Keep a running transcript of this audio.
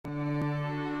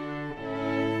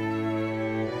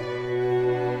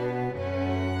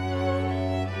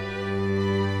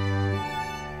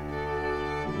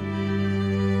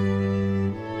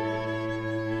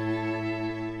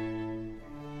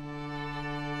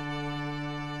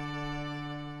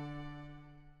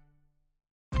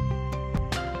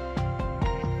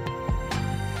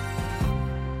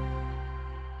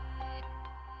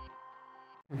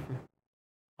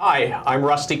Hi, I'm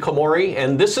Rusty Komori,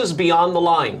 and this is Beyond the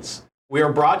Lines. We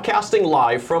are broadcasting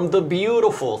live from the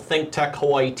beautiful Think Tech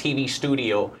Hawaii TV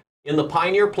studio in the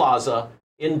Pioneer Plaza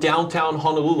in downtown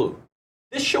Honolulu.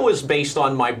 This show is based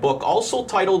on my book, also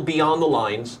titled Beyond the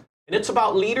Lines, and it's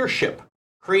about leadership,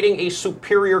 creating a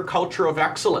superior culture of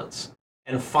excellence,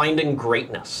 and finding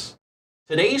greatness.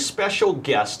 Today's special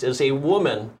guest is a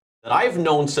woman that I've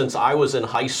known since I was in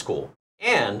high school,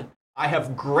 and I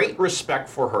have great respect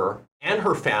for her and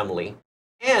her family,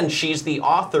 and she's the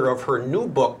author of her new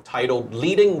book titled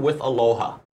Leading with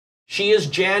Aloha. She is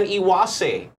Jan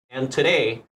Iwase, and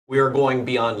today we are going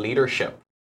beyond leadership.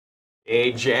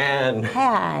 Hey, Jan.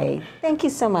 Hi. Thank you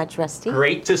so much, Rusty.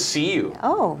 Great to see you.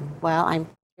 Oh, well, I'm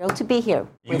thrilled to be here.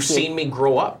 You've seen me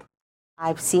grow up.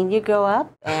 I've seen you grow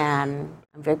up, and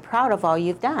I'm very proud of all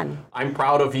you've done. I'm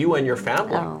proud of you and your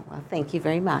family. Oh, well, thank you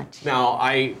very much. Now,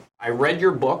 I read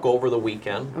your book over the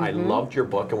weekend. Mm-hmm. I loved your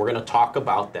book, and we're going to talk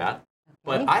about that. Okay.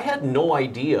 But I had no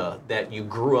idea that you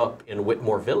grew up in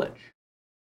Whitmore Village.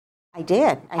 I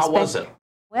did. How was it?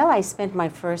 Well, I spent my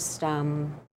first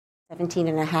 17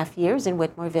 and a half years in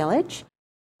Whitmore Village.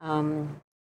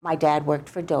 My dad worked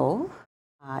for Dole.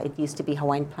 It used to be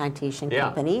Hawaiian Plantation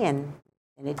Company, and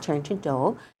it turned to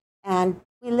Dole. And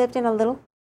we lived in a little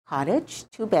cottage,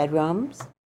 2 bedrooms.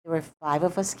 There were 5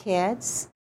 of us kids.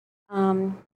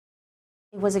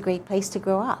 It was a great place to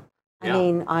grow up. I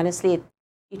mean, honestly,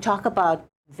 you talk about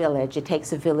village. It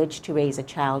takes a village to raise a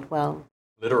child. Well,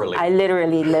 literally. I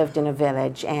literally lived in a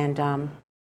village. And, I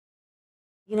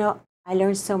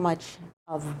learned so much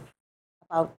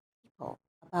about people,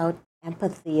 about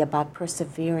empathy, about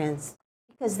perseverance.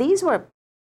 Because these were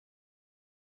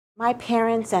my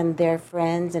parents and their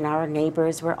friends and our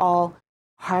neighbors were all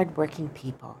hardworking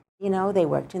people. They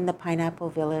worked in the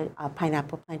pineapple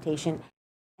plantation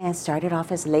and started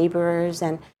off as laborers,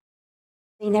 and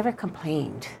they never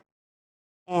complained.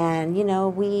 And,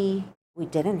 we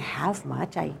didn't have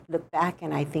much. I look back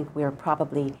and I think we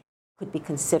could be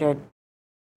considered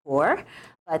poor,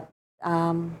 but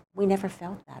we never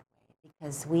felt that way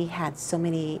because we had so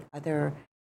many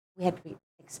we had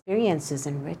experiences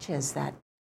and riches that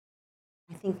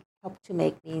I think helped to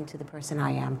make me into the person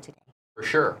I am today. For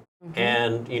sure. Mm-hmm.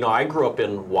 And, I grew up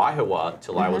in Waihawa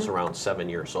till I was around 7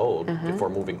 years old before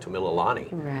moving to Mililani.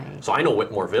 Right. So I know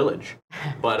Whitmore Village.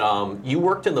 But you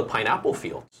worked in the pineapple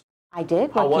fields. I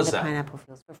did How work was in the that? pineapple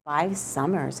fields for 5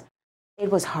 summers. It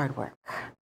was hard work.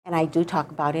 And I do talk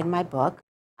about it in my book.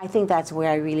 I think that's where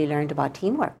I really learned about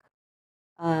teamwork.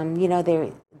 Our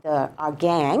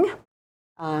gang,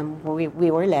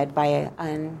 we were led by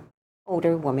an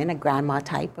older woman, a grandma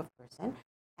type of person.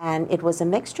 And it was a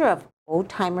mixture of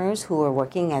old-timers who were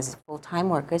working as full-time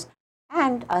workers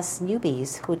and us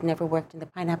newbies who'd never worked in the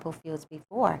pineapple fields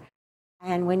before.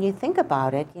 And when you think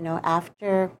about it,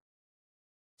 after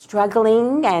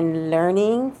struggling and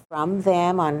learning from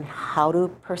them on how to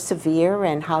persevere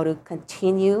and how to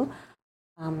continue,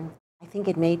 I think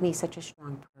it made me such a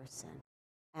strong person.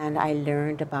 And I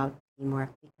learned about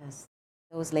teamwork because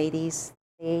those ladies,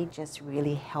 they just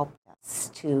really helped us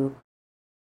to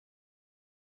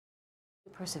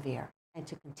persevere and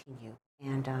to continue.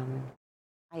 And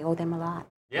I owe them a lot.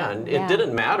 Yeah, and it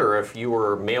didn't matter if you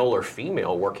were male or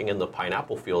female working in the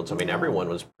pineapple fields. I mean, everyone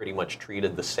was pretty much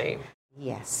treated the same.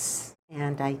 Yes.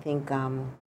 And I think,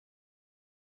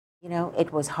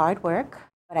 it was hard work,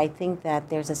 but I think that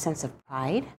there's a sense of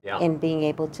pride in being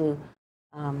able to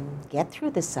get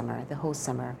through the whole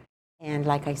summer. And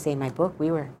like I say in my book,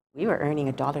 we were earning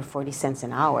 $1.40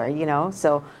 an hour,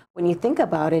 So when you think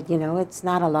about it, it's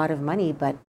not a lot of money,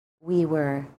 but we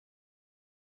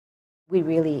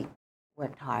really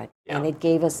worked hard. Yeah. And it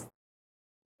gave us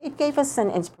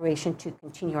an inspiration to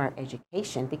continue our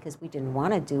education because we didn't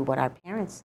want to do what our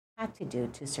parents had to do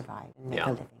to survive and make a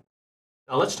living.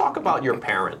 Now let's talk about your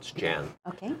parents, Jan.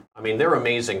 Okay. I mean, they're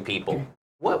amazing people.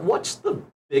 What's the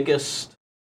biggest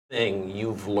thing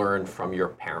you've learned from your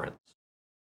parents?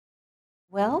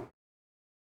 Well,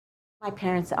 my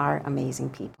parents are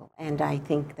amazing people, and I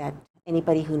think that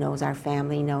anybody who knows our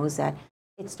family knows that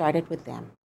it started with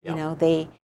them. Yeah. They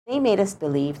made us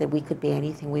believe that we could be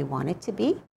anything we wanted to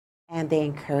be, and they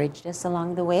encouraged us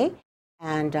along the way.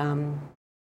 And I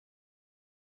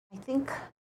think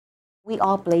we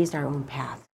all blazed our own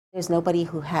path. There's nobody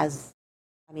who has,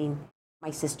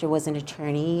 my sister was an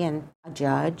attorney and a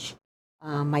judge.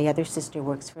 My other sister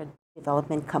works for a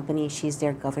development company. She's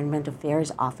their government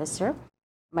affairs officer.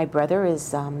 My brother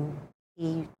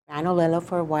he ran Olelo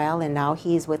for a while, and now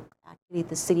he's with actually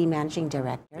the city managing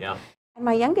director. Yeah. And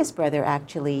my youngest brother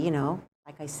actually,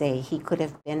 like I say, he could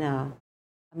have been a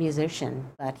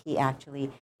musician, but he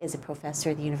actually is a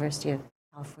professor at the University of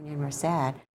California and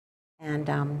Merced, and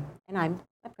I'm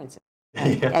a principal,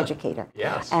 an educator.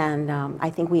 Yes. And I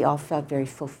think we all felt very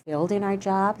fulfilled in our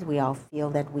jobs. We all feel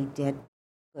that we did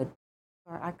good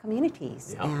for our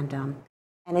communities,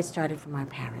 and it started from our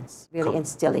parents, really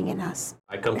instilling in us.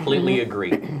 I completely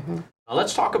agree. Now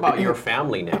let's talk about your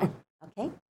family now.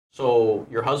 Okay. So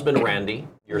your husband, Randy,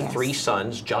 your 3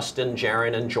 sons, Justin,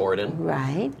 Jaron, and Jordan.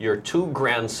 Right. Your 2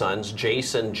 grandsons,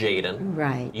 Jason, Jaden.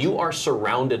 Right. You are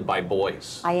surrounded by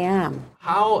boys. I am.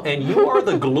 How, and you are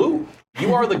the glue.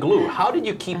 You are the glue. How did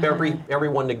you keep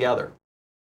everyone together?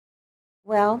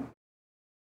 Well,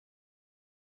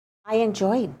 I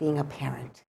enjoyed being a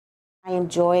parent. I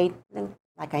enjoyed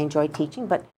teaching,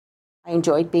 but I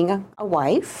enjoyed being a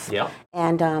wife. Yeah.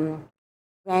 And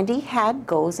Randy had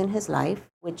goals in his life,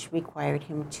 which required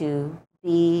him to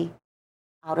be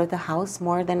out of the house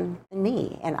more than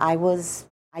me. And I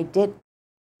did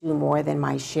do more than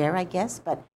my share, I guess.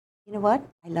 But you know what?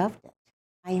 I loved it.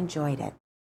 I enjoyed it.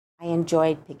 I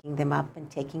enjoyed picking them up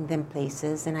and taking them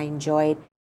places, and I enjoyed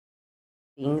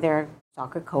being their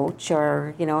soccer coach,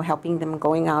 or helping them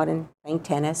going out and playing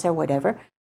tennis or whatever.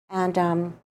 And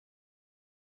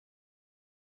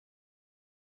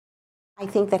I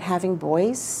think that having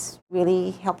boys really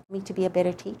helped me to be a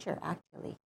better teacher,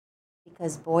 actually,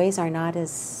 because boys are not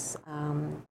as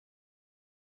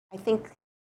I think,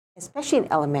 especially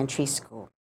in elementary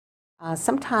school,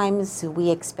 sometimes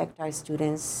we expect our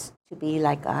students to be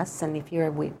like us, and if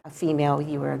you're a female,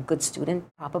 you were a good student,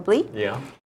 probably. Yeah.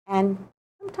 And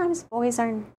sometimes boys are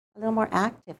a little more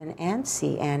active and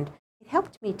antsy, and it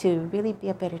helped me to really be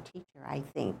a better teacher, I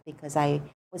think, because I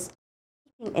was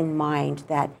keeping in mind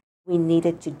that we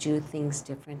needed to do things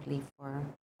differently for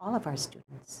all of our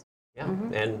students. Yeah.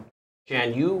 And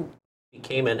Jan, you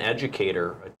became an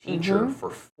educator, a teacher for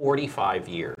 45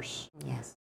 years.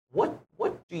 Yes. What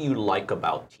do you like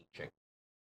about teaching?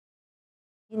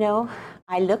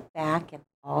 I look back at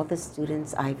all the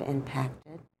students I've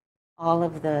impacted, all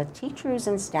of the teachers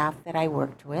and staff that I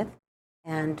worked with,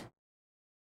 and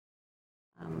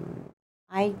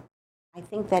I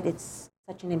think that it's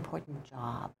such an important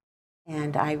job.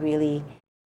 And I really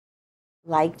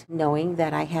liked knowing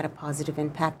that I had a positive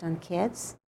impact on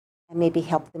kids and maybe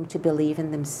help them to believe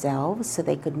in themselves so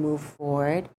they could move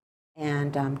forward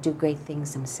and do great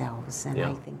things themselves. And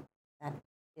I think that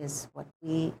is what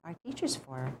we are teachers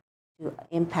for, to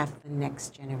impact the next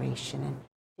generation and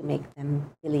to make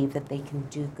them believe that they can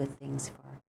do good things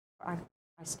for our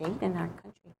state and our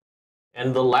country.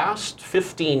 And the last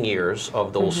 15 years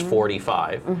of those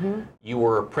 45, you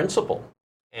were a principal.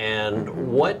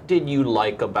 And what did you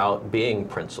like about being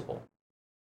principal?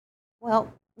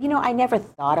 Well, I never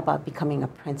thought about becoming a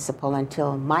principal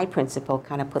until my principal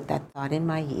kind of put that thought in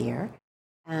my ear.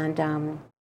 And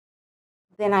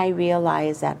then I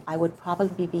realized that I would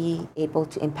probably be able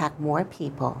to impact more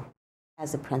people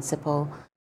as a principal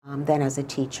than as a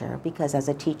teacher. Because as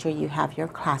a teacher, you have your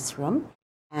classroom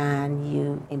and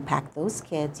you impact those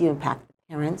kids, you impact the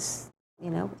parents,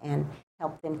 and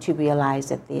help them to realize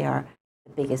that they are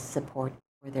the biggest support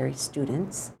for their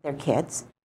students, their kids.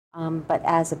 But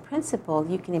as a principal,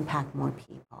 you can impact more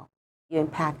people. You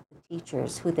impact the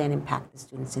teachers, who then impact the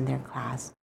students in their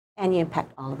class. And you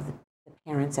impact all of the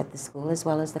parents at the school as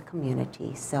well as the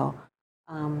community. So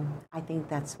I think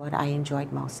that's what I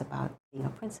enjoyed most about being a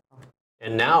principal.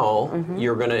 And now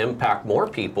you're going to impact more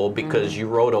people because you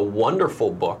wrote a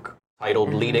wonderful book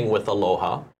titled Leading with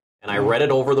Aloha. And I read it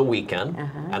over the weekend,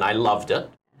 and I loved it.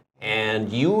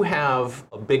 And you have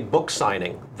a big book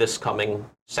signing this coming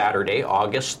Saturday,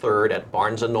 August 3rd at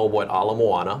Barnes & Noble at Ala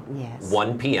Moana,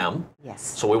 1 p.m. Yes.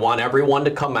 So we want everyone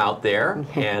to come out there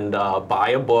and buy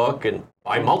a book and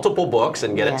buy multiple books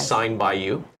and get it signed by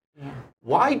you. Yeah.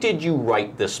 Why did you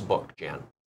write this book, Jan?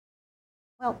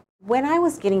 Well, when I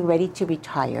was getting ready to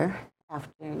retire,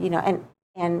 after,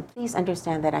 and please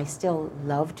understand that I still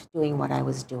loved doing what I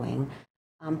was doing,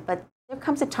 but there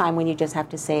comes a time when you just have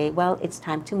to say, well, it's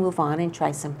time to move on and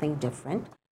try something different.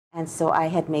 And so I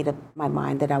had made up my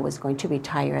mind that I was going to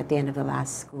retire at the end of the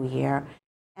last school year.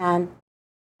 And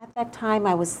at that time,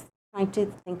 I was trying to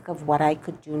think of what I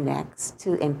could do next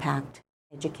to impact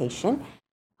education.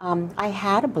 I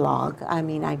had a blog.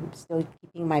 I'm still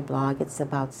keeping my blog. It's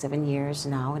about 7 years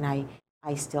now, and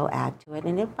I still add to it.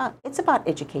 And it's about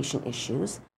education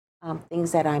issues,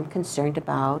 things that I'm concerned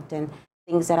about, and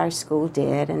things that our school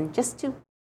did, and just to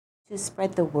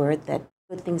spread the word that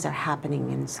good things are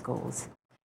happening in schools.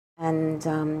 And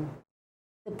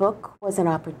the book was an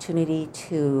opportunity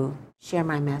to share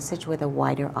my message with a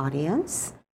wider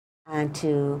audience and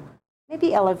to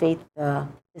maybe elevate the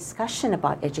discussion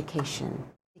about education.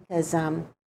 Because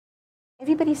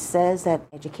everybody says that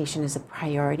education is a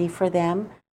priority for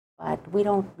them, but we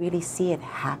don't really see it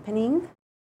happening.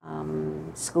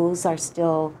 Schools are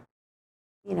still,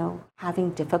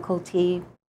 having difficulty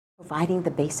providing the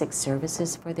basic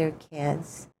services for their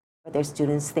kids, for their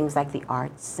students. Things like the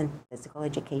arts and physical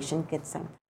education gets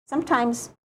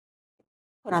sometimes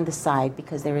put on the side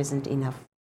because there isn't enough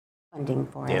funding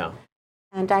for it. Yeah.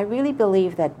 And I really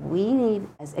believe that we need,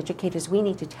 as educators, we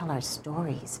need to tell our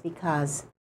stories, because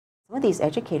some of these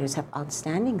educators have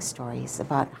outstanding stories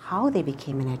about how they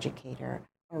became an educator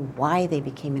or why they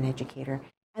became an educator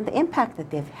and the impact that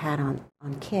they've had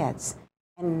on kids.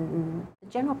 And the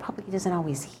general public doesn't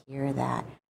always hear that.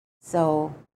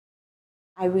 So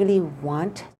I really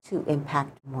want to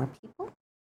impact more people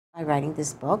by writing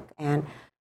this book. And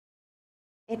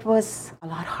it was a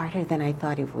lot harder than I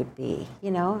thought it would be.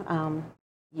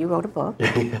 You wrote a book.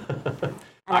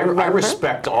 I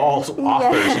respect all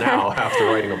authors now after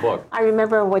writing a book. I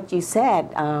remember what you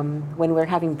said when we were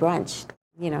having brunch,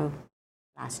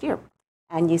 last year.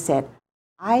 And you said,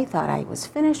 I thought I was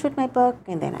finished with my book,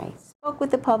 and then I spoke with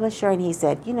the publisher, and he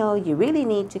said, you really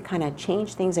need to kind of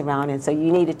change things around, and so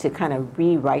you needed to kind of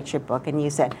rewrite your book. And you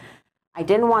said, I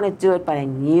didn't want to do it, but I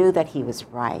knew that he was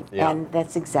right. Yeah. And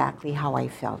that's exactly how I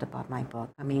felt about my book.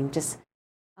 I mean, just,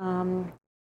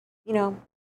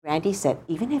 Randy said,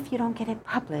 even if you don't get it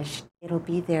published, it'll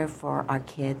be there for our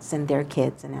kids and their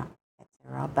kids and et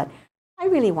cetera. But I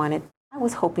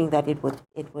was hoping that it would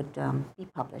be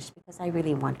published, because I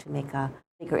really want to make a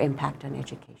bigger impact on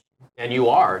education. And you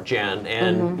are, Jen.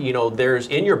 And, there's,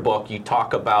 in your book, you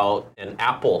talk about an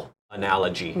apple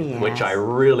analogy, which I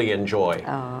really enjoy.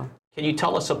 Can you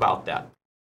tell us about that?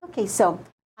 Okay, so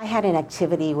I had an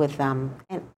activity with, and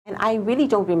I really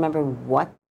don't remember why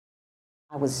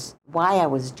I was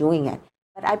doing it,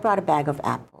 but I brought a bag of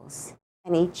apples,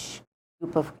 and each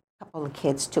couple of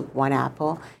kids took one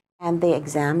apple, and they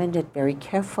examined it very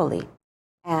carefully.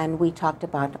 And we talked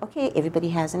about, okay, everybody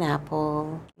has an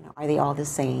apple, are they all the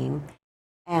same?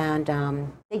 And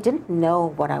they didn't know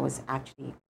what I was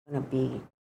actually going to be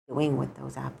doing with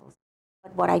those apples.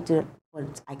 But what I did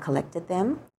was I collected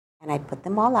them, and I put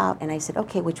them all out, and I said,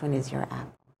 okay, which one is your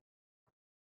apple?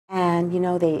 And,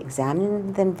 they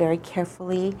examined them very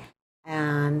carefully,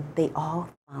 and they all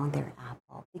found their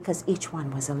apple, because each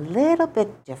one was a little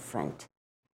bit different.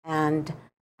 And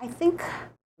I think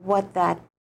what that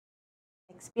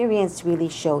experience really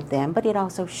showed them, but it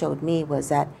also showed me, was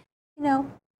that,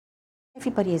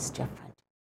 everybody is different.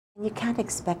 And you can't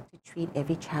expect to treat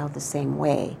every child the same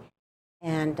way.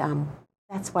 And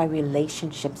that's why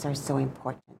relationships are so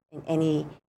important in any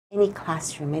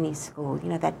classroom, any school.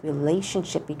 That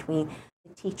relationship between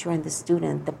the teacher and the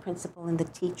student, the principal and the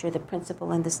teacher, the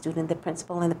principal and the student, the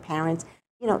principal and the parents.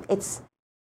 It's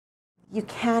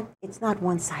not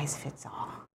one size fits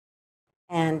all.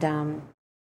 And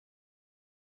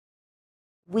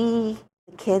the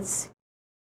kids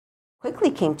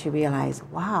quickly came to realize,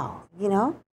 wow,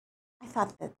 I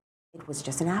thought that it was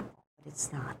just an apple, but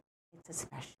it's not.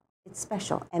 It's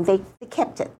special. And they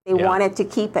kept it. They wanted to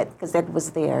keep it because that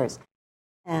was theirs.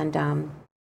 And, I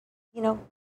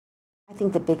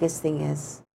think the biggest thing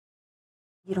is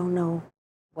you don't know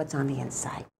what's on the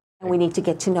inside. And we need to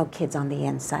get to know kids on the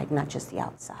inside, not just the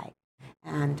outside.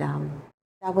 And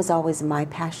that was always my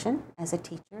passion as a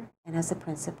teacher and as a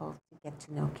principal, to get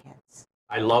to know kids.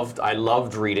 I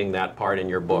loved reading that part in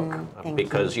your book,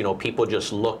 because people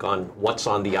just look on what's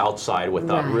on the outside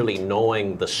without really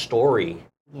knowing the story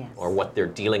or what they're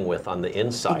dealing with on the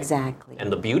inside. Exactly.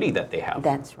 And the beauty that they have.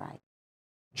 That's right.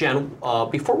 Jen,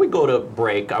 before we go to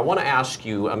break, I want to ask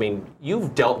you,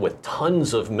 you've dealt with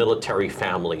tons of military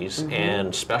families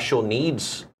and special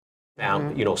needs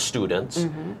students,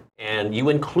 and you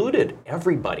included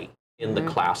everybody in the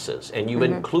classes, and you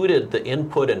included the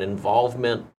input and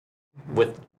involvement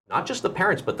with not just the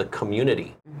parents, but the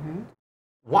community.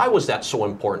 Why was that so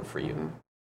important for you?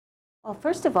 Well,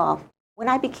 first of all, when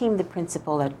I became the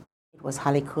principal it was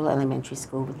Halikula Elementary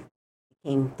School,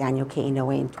 became Daniel K.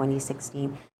 Inoue in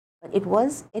 2016, but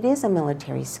it is a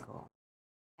military school.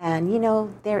 And,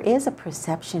 there is a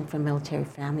perception from military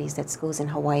families that schools in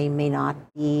Hawaii may not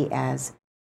be as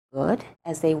good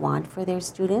as they want for their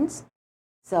students.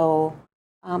 So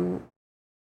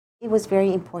it was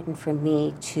very important for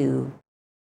me to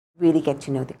really get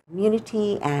to know the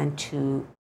community and to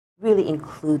really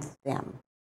include them.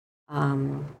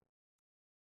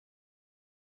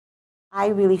 I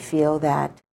really feel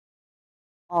that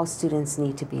all students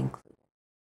need to be included.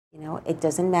 It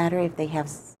doesn't matter if they have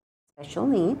special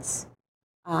needs,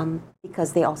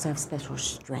 because they also have special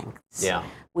strengths,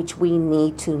 which we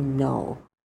need to know.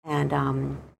 And,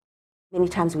 many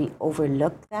times we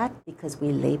overlook that because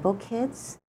we label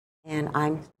kids. And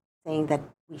I'm saying that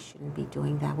we shouldn't be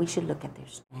doing that. We should look at their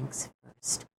strengths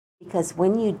first. Because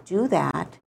when you do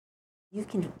that,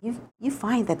 you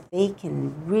find that they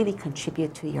can really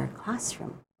contribute to your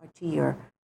classroom or to your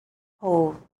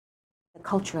whole the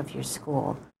culture of your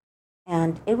school.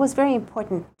 And it was very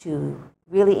important to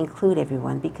really include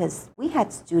everyone because we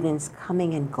had students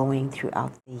coming and going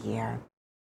throughout the year.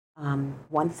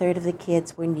 1/3 of the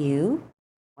kids were new,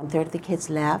 1/3 of the kids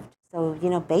left. So,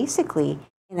 basically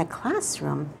in a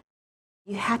classroom,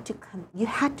 you had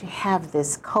to have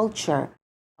this culture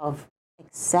of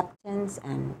acceptance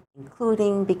and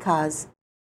including because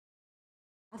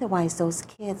otherwise those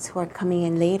kids who are coming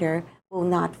in later will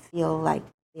not feel like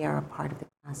they are a part of the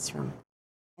classroom.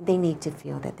 And they need to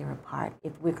feel that they're a part.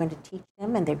 If we're going to teach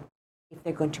them and if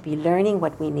they're going to be learning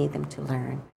what we need them to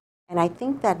learn. And I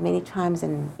think that many times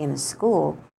in a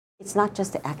school, it's not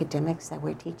just the academics that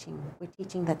we're teaching. We're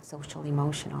teaching that social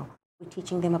emotional. We're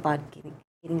teaching them about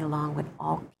getting along with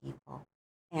all people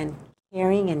and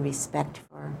caring and respect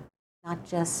for not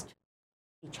just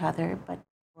each other, but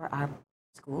for our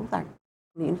school, our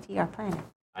community, our planet.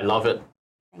 I love it.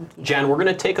 Thank you. Jan, we're going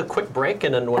to take a quick break,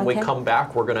 and then when we Okay. come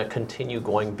back, we're going to continue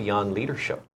going beyond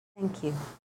leadership. Thank you.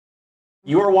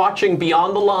 You are watching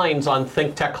Beyond the Lines on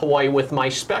Think Tech Hawaii with my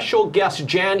special guest,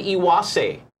 Jan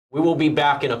Iwase. We will be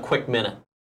back in a quick minute.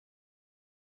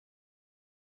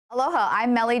 Aloha,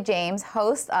 I'm Melly James,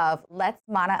 host of Let's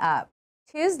Mana Up.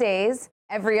 Tuesdays,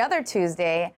 every other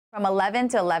Tuesday, from 11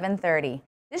 to 11:30.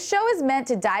 This show is meant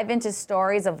to dive into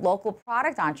stories of local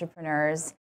product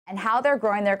entrepreneurs and how they're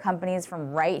growing their companies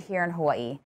from right here in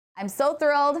Hawaii. I'm so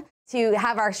thrilled to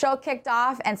have our show kicked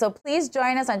off, and so please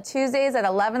join us on Tuesdays at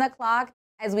 11 o'clock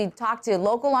as we talk to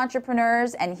local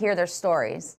entrepreneurs and hear their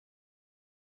stories.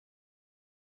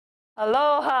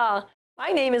 Aloha! My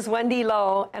name is Wendy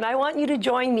Lowe, and I want you to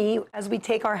join me as we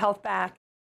take our health back.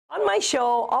 On my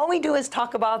show, all we do is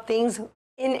talk about things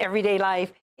in everyday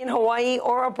life, in Hawaii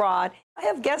or abroad. I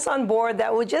have guests on board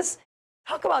that will just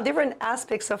talk about different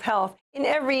aspects of health in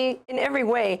every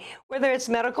way, whether it's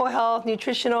medical health,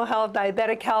 nutritional health,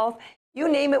 diabetic health, you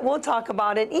name it, we'll talk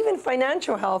about it. Even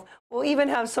financial health. We'll even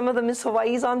have some of the Miss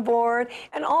Hawaiis on board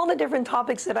and all the different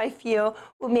topics that I feel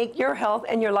will make your health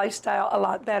and your lifestyle a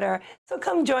lot better. So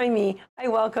come join me. I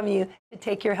welcome you to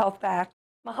take your health back.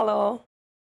 Mahalo.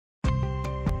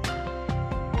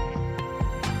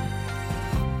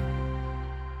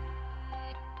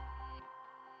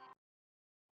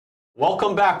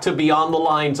 Welcome back to Beyond the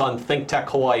Lines on Think Tech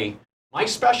Hawaii. My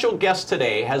special guest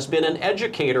today has been an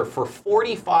educator for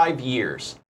 45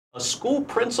 years, a school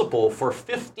principal for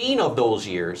 15 of those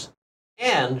years,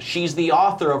 and she's the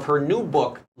author of her new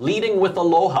book, Leading with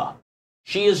Aloha.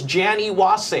 She is Jan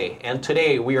Iwase, and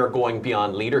today we are going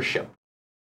beyond leadership.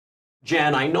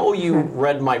 Jan, I know you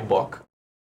read my book.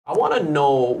 I want to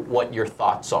know what your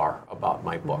thoughts are about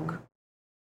my book.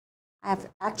 I've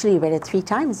actually read it 3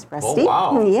 times, Rusty. Oh,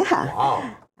 wow. Yeah.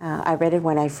 Wow. I read it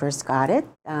when I first got it,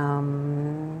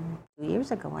 2 years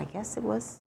ago, I guess it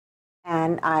was.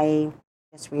 And I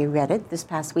just reread it this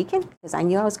past weekend because I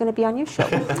knew I was going to be on your show.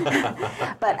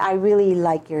 But I really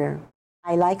like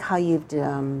how you've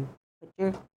put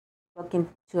your book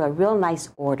into a real nice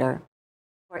order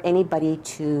for anybody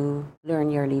to learn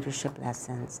your leadership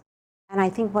lessons. And I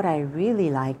think what I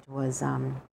really liked was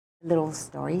the little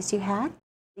stories you had,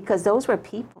 because those are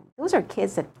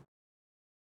kids that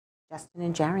Justin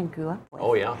and Jaren grew up with.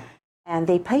 Oh, yeah. And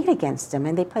they played against them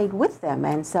and they played with them.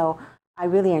 And so I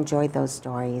really enjoyed those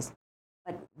stories.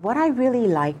 But what I really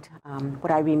liked,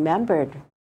 what I remembered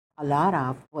a lot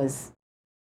of was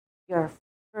your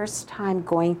first time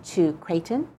going to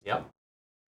Creighton. Yep.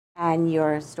 And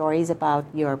your stories about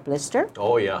your blister.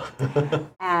 Oh, yeah.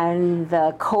 And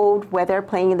the cold weather,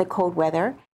 playing in the cold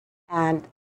weather. And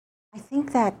I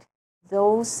think that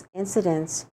those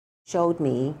incidents showed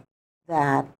me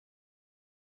that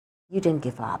you didn't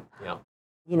give up. Yeah.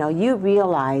 You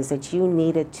realized that you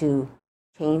needed to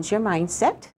change your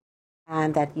mindset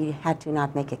and that you had to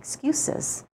not make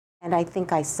excuses. And I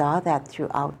think I saw that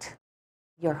throughout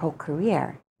your whole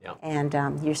career. Yeah. And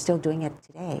you're still doing it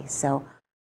today. So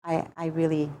I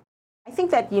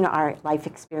think that, our life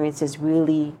experiences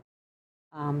really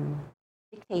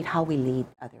dictate how we lead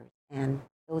others. And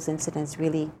those incidents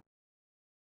really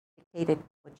dictated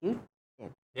what you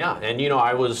did. Yeah, and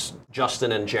I was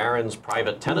Justin and Jaren's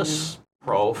private tennis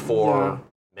pro for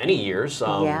many years.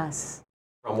 Yes.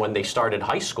 From when they started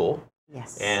high school.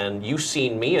 Yes. And you've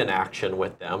seen me in action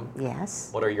with them. Yes.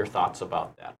 What are your thoughts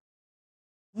about that?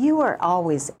 You were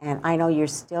always, and I know you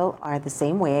still are the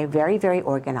same way, very, very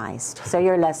organized. So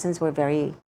your lessons were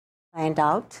very planned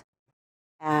out,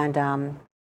 and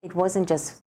it wasn't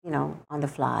just on the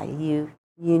fly. You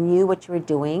knew what you were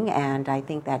doing, and I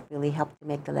think that really helped to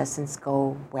make the lessons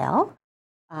go well.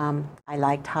 I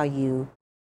liked how you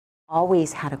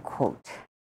always had a quote,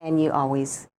 and you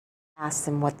always asked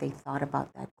them what they thought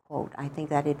about that quote. I think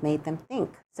that it made them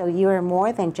think. So you were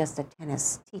more than just a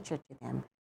tennis teacher to them.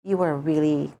 You were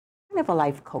really kind of a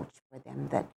life coach for them,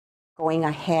 that going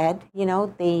ahead,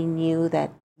 they knew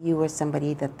that you were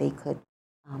somebody that they could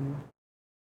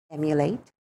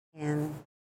emulate, and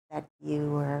that you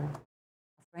were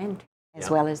a friend as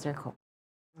well as their coach.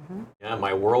 Mm-hmm. Yeah,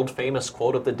 my world famous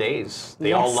quote of the days.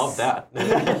 They all love that.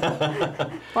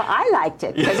 Well, I liked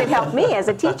it because it helped me as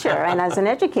a teacher and as an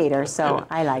educator, so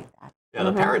I liked that. Yeah,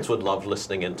 the parents would love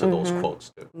listening into those quotes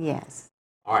too. Yes.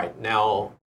 All right,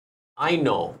 now I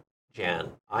know,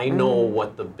 Jan, I know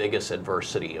what the biggest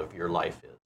adversity of your life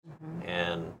is.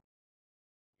 And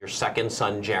your second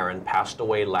son, Jaron, passed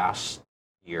away last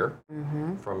year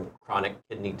from chronic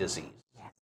kidney disease.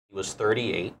 Yes. He was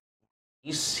 38.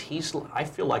 He's. I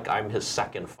feel like I'm his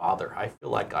second father. I feel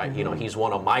like he's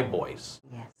one of my boys.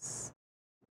 Yes.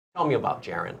 Tell me about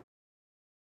Jaron.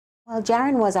 Well,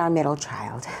 Jaron was our middle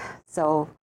child. So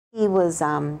he was,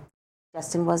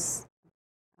 Justin was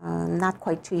not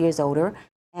quite 2 years older,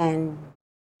 and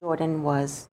Jordan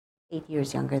was 8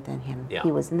 years younger than him. Yeah.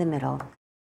 He was in the middle.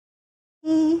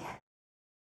 He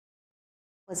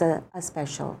was a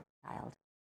special child.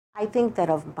 I think that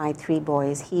of my three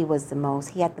boys, he had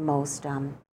the most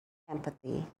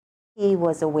empathy. He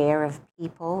was aware of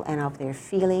people and of their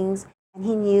feelings, and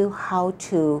he knew how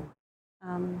to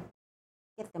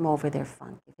get them over their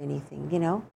funk, if anything,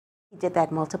 He did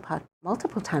that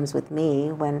multiple times with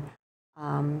me when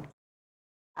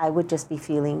I would just be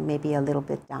feeling maybe a little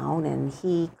bit down, and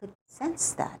he could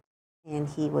sense that, and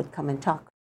he would come and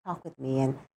talk with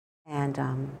me, and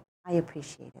I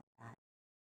appreciated that.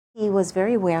 He was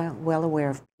very well aware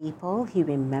of people. He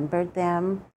remembered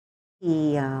them.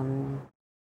 We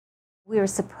were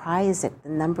surprised at the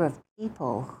number of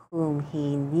people whom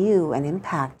he knew and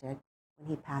impacted when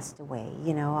he passed away.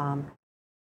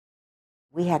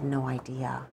 We had no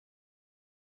idea.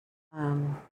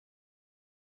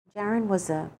 Jaron was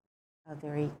a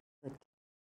very good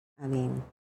kid. I mean,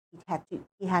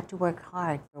 he had to work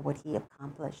hard for what he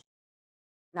accomplished,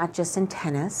 not just in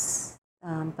tennis,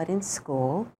 but in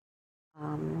school.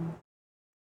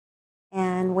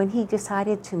 And when he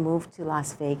decided to move to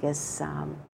Las Vegas,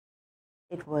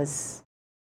 it was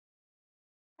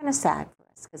kind of sad for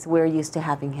us because we're used to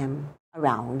having him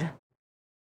around.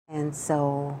 And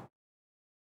so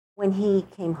when he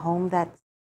came home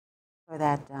for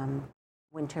that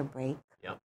winter break,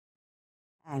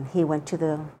 and he went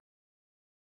to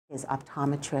his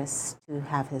optometrist to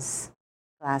have his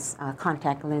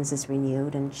contact lenses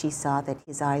renewed, and she saw that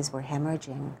his eyes were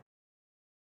hemorrhaging.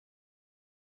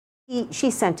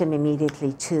 She sent him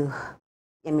immediately to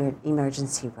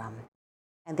emergency room,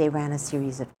 and they ran a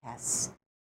series of tests.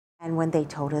 And when they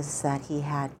told us that he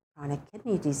had chronic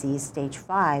kidney disease, stage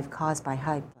 5, caused by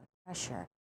high blood pressure,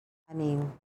 I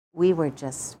mean, we were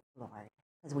just floored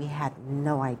because we had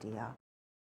no idea.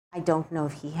 I don't know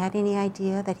if he had any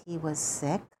idea that he was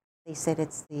sick. They said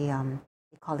it's they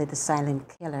call it the silent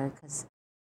killer because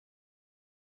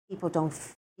people don't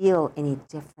feel any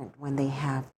different when they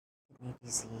have kidney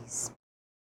disease.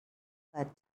 But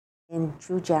in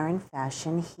true Jaron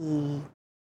fashion, he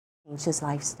changed his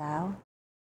lifestyle.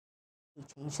 He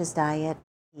changed his diet.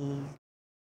 He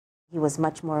was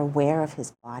much more aware of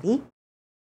his body,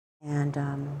 and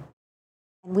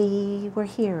we were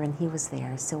here and he was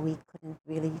there, so we couldn't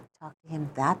really talk to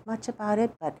him that much about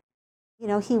it. But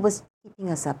he was keeping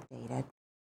us updated,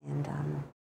 and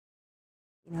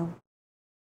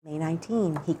May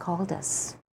 19, he called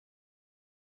us.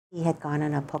 He had gone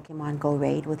on a Pokemon Go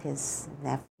raid with his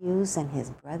nephews and his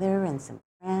brother and some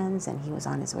friends, and he was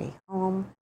on his way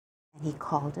home. And he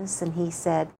called us and he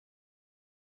said,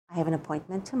 I have an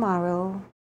appointment tomorrow.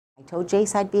 I told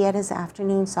Jace I'd be at his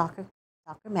afternoon soccer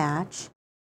match.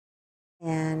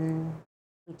 And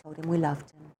we told him we loved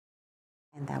him.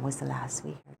 And that was the last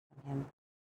we heard from him.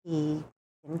 He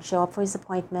didn't show up for his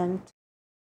appointment.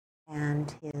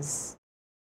 And his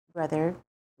brother,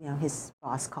 his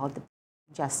boss called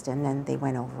Justin, and they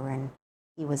went over, and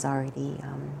he was already,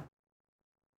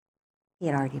 he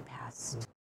had already passed.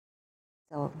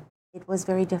 So it was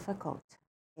very difficult.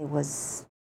 It was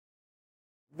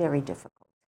very difficult.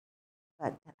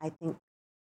 But I think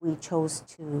we chose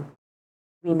to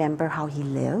remember how he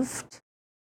lived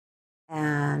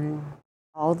and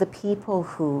all the people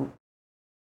who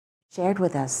shared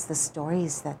with us the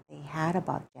stories that they had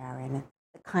about Jaron and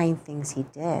the kind things he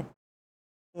did.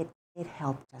 it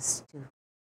helped us to.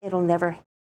 It'll never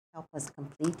help us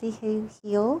completely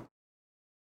heal,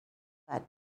 but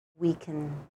we've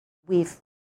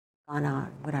gone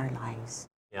on with our lives.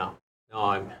 Yeah.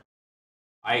 No,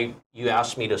 you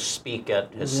asked me to speak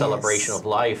at his celebration of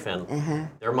life, and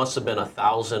there must have been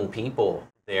 1,000 people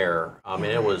there. I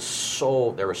mean, there were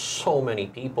so many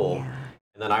people. Yeah.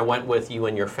 And then I went with you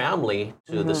and your family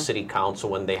to the city council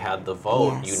when they had the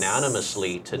vote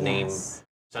unanimously to name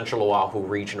Central Oahu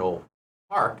Regional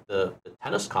Park the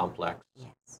tennis complex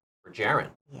for Jaron.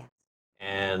 Yes.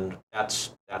 And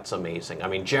that's amazing. I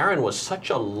mean, Jaron was such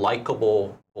a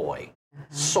likable boy,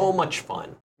 so much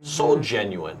fun, so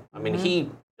genuine. I mean, he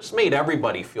just made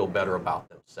everybody feel better about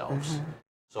themselves.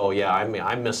 So yeah, I mean,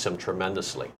 I miss him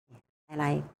tremendously. And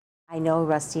I know,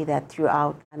 Rusty, that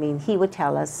throughout, I mean, he would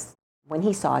tell us when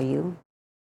he saw you,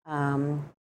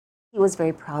 he was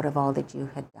very proud of all that you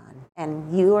had done.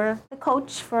 And you were the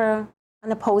coach for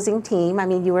an opposing team. I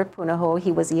mean, you were Punahou,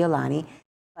 he was Iolani,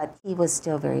 but he was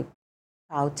still very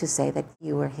proud to say that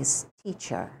you were his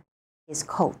teacher, his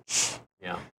coach.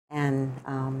 Yeah. And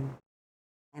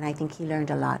I think he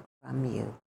learned a lot from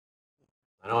you.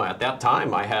 I know at that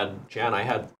time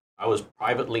I was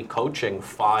privately coaching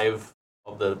 5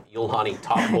 of the Iolani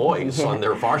top boys on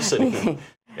their varsity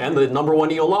and the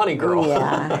 #1 Iolani girl.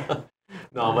 Yeah.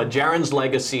 No, but Jaron's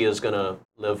legacy is going to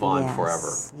live on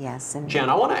forever. Yes. Jan,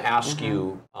 I want to ask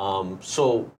you,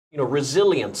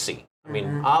 resiliency. I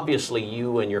mean, obviously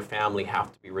you and your family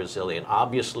have to be resilient.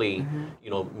 Obviously,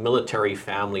 military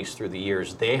families through the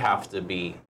years, they have to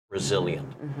be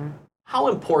resilient. How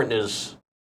important is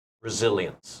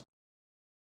resilience?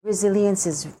 Resilience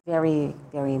is very,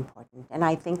 very important. And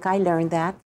I think I learned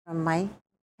that from my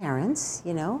parents,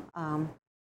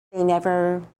 They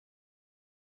never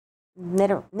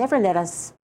let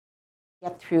us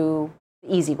get through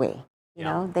the easy way. You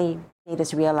know, they made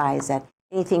us realize that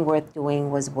anything worth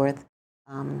doing was worth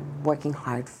working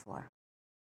hard for.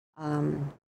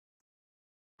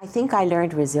 I think I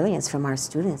learned resilience from our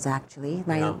students, actually,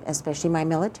 especially my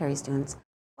military students.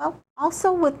 Well,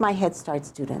 also with my Head Start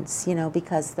students,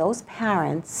 because those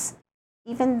parents,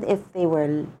 even if they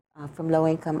were from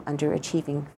low-income,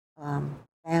 underachieving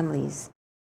families,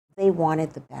 they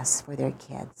wanted the best for their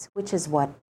kids, which is what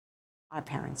our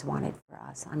parents wanted for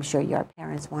us. I'm sure your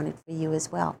parents wanted for you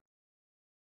as well.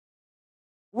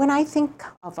 When I think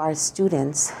of our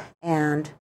students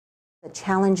and the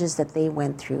challenges that they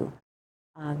went through,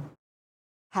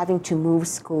 having to move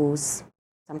schools,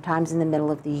 sometimes in the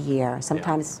middle of the year,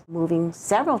 sometimes moving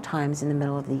several times in the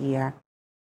middle of the year.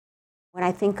 When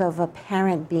I think of a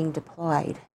parent being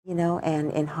deployed,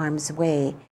 and in harm's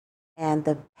way, and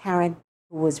the parent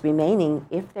who was remaining,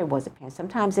 if there was a parent,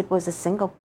 sometimes it was a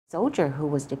single soldier who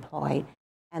was deployed,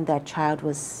 and that child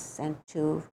was sent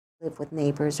to live with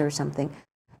neighbors or something.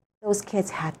 Those kids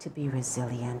had to be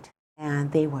resilient,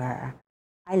 and they were.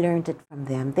 I learned it from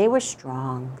them. They were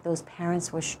strong. Those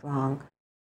parents were strong.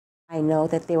 I know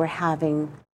that they were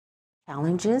having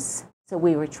challenges, so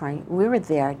we were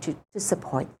there to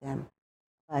support them.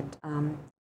 But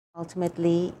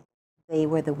ultimately, they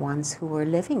were the ones who were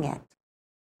living it.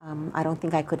 I don't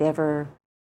think I could ever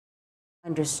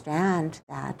understand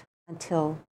that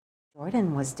until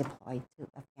Jordan was deployed to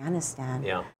Afghanistan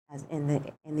as in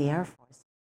the Air Force,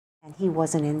 and he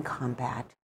wasn't in combat.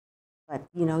 But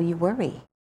you worry,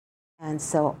 and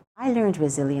so I learned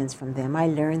resilience from them. I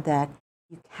learned that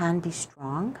you can be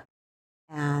strong,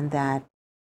 and that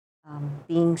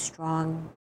being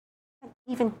strong,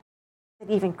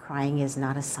 even crying is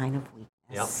not a sign of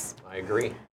weakness. Yeah, I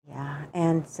agree. Yeah,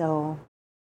 and so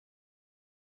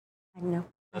I know.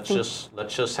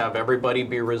 Let's just have everybody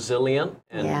be resilient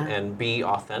and be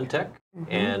authentic.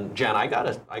 And Jen, I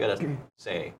gotta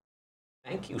say,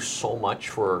 thank you so much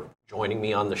for joining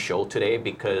me on the show today,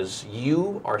 because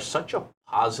you are such a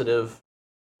positive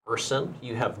person.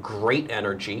 You have great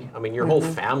energy. I mean, your whole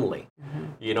family,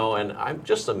 and I'm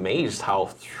just amazed how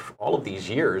all of these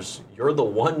years, you're the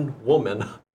one woman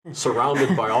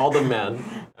surrounded by all the men.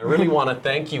 I really want to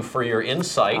thank you for your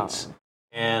insights,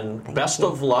 and best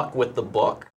of luck with the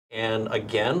book. And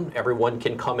again, everyone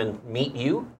can come and meet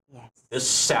you this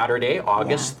Saturday,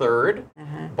 August 3rd,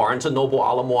 Barnes & Noble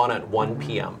Ala Moana at 1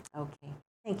 p.m. Okay.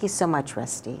 Thank you so much,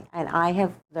 Rusty. And I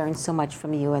have learned so much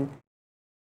from you, and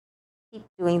keep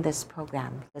doing this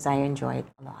program because I enjoy it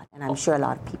a lot, and I'm sure a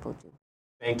lot of people do.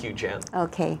 Thank you, Jen.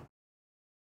 Okay.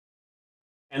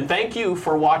 And thank you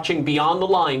for watching Beyond the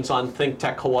Lines on Think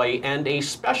Tech Hawaii, and a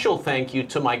special thank you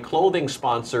to my clothing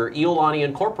sponsor, Iolani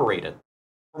Incorporated.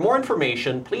 For more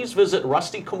information, please visit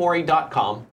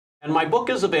rustykomori.com, and my book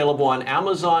is available on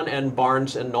Amazon and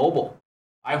Barnes & Noble.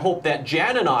 I hope that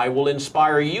Jan and I will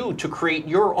inspire you to create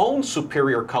your own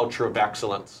superior culture of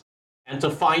excellence and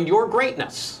to find your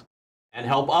greatness and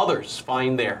help others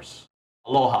find theirs.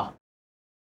 Aloha.